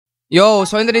Yo,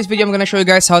 so in today's video, I'm gonna show you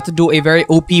guys how to do a very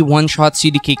OP one-shot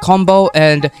CDK combo,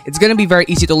 and it's gonna be very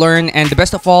easy to learn, and the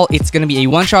best of all, it's gonna be a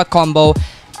one-shot combo.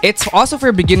 It's also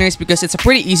for beginners because it's a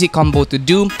pretty easy combo to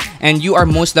do, and you are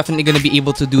most definitely gonna be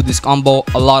able to do this combo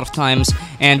a lot of times,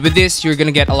 and with this, you're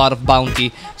gonna get a lot of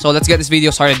bounty. So let's get this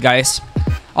video started, guys.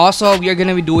 Also, we are going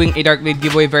to be doing a Dark Blade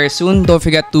giveaway very soon. Don't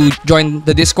forget to join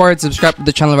the Discord, subscribe to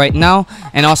the channel right now,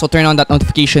 and also turn on that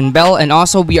notification bell. And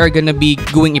also, we are going to be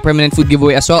doing a permanent food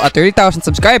giveaway as well at 30,000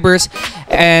 subscribers.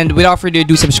 And without further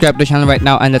ado, subscribe to the channel right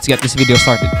now, and let's get this video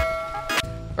started.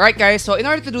 Alright guys, so in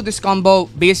order to do this combo,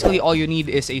 basically all you need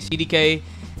is a CDK,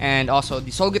 and also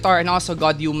the Soul Guitar, and also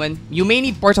God Human. You may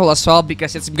need Portal as well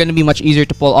because it's going to be much easier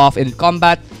to pull off in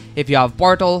combat if you have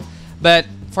Portal. But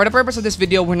for the purpose of this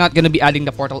video, we're not going to be adding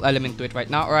the portal element to it right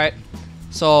now, alright?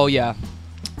 So, yeah.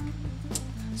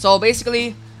 So,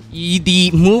 basically,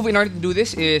 the move in order to do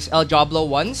this is El Diablo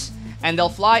once, and they'll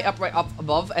fly up right up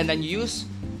above, and then you use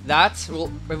that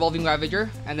Revolving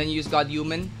Ravager, and then you use God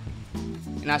Human.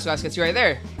 And as you guys can see right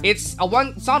there, it's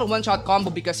not a one-shot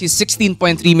combo because he's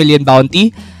 16.3 million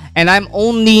bounty. And I'm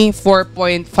only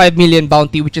 4.5 million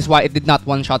bounty, which is why it did not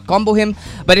one-shot combo him.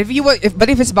 But if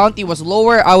his bounty was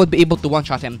lower, I would be able to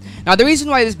one-shot him. Now, the reason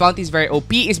why this bounty is very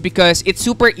OP is because it's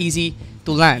super easy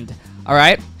to land.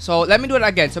 Alright? So, let me do it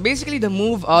again. So, basically, the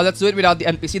move, let's do it without the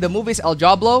NPC. The move is El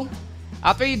Diablo.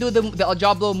 After you do the El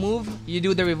Diablo move, you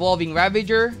do the Revolving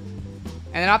Ravager.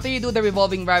 And then after you do the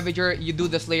Revolving Ravager, you do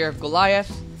the Slayer of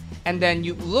Goliath. And then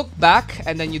you look back,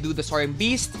 and then you do the Soaring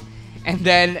Beast. And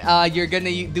then you're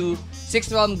gonna do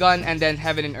Sixth Realm Gun and then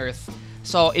Heaven and Earth.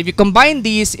 So if you combine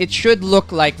these, it should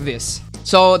look like this.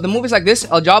 So the move is like this: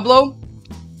 El Diablo,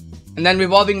 and then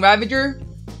Revolving Ravager,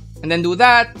 and then do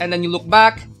that, and then you look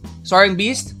back, Soaring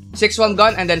Beast, Sixth Realm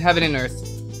Gun, and then Heaven and Earth.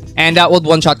 And that would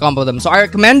one-shot combo them. So I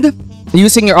recommend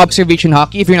using your Observation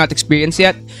Hockey if you're not experienced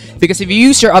yet, because if you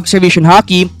use your Observation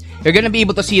Hockey, you're gonna be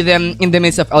able to see them in the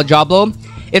midst of El Diablo.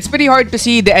 It's pretty hard to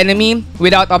see the enemy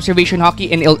without Observation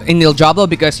Hockey in El Diablo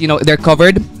because, you know, they're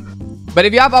covered. But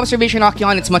if you have Observation Hockey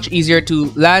on, it's much easier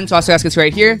to land. So as you guys can see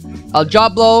right here, El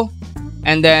Diablo,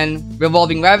 and then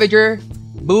Revolving Ravager,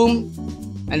 boom,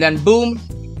 and then boom,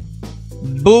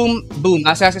 boom, boom.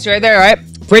 As you guys can see right there, right?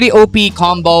 Pretty OP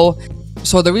combo.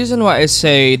 So the reason why I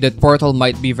say that Portal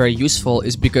might be very useful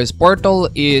is because Portal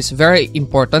is very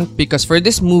important, because for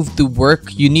this move to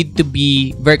work, you need to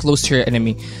be very close to your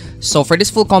enemy. So for this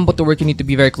full combo to work, you need to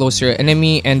be very close to your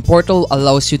enemy, and Portal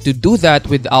allows you to do that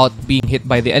without being hit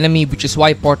by the enemy, which is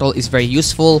why Portal is very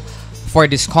useful for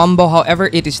this combo.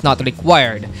 However, it is not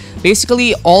required.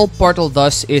 Basically, all Portal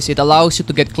does is it allows you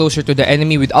to get closer to the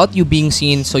enemy without you being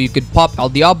seen, so you could pop El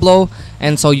Diablo,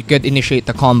 and so you could initiate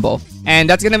the combo. And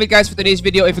that's gonna be it, guys, for today's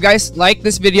video. If you guys like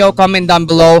this video, comment down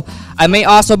below. I may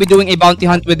also be doing a bounty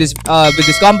hunt with this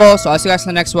combo. So I'll see you guys in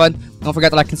the next one. Don't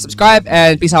forget to like and subscribe,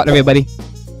 and peace out, everybody.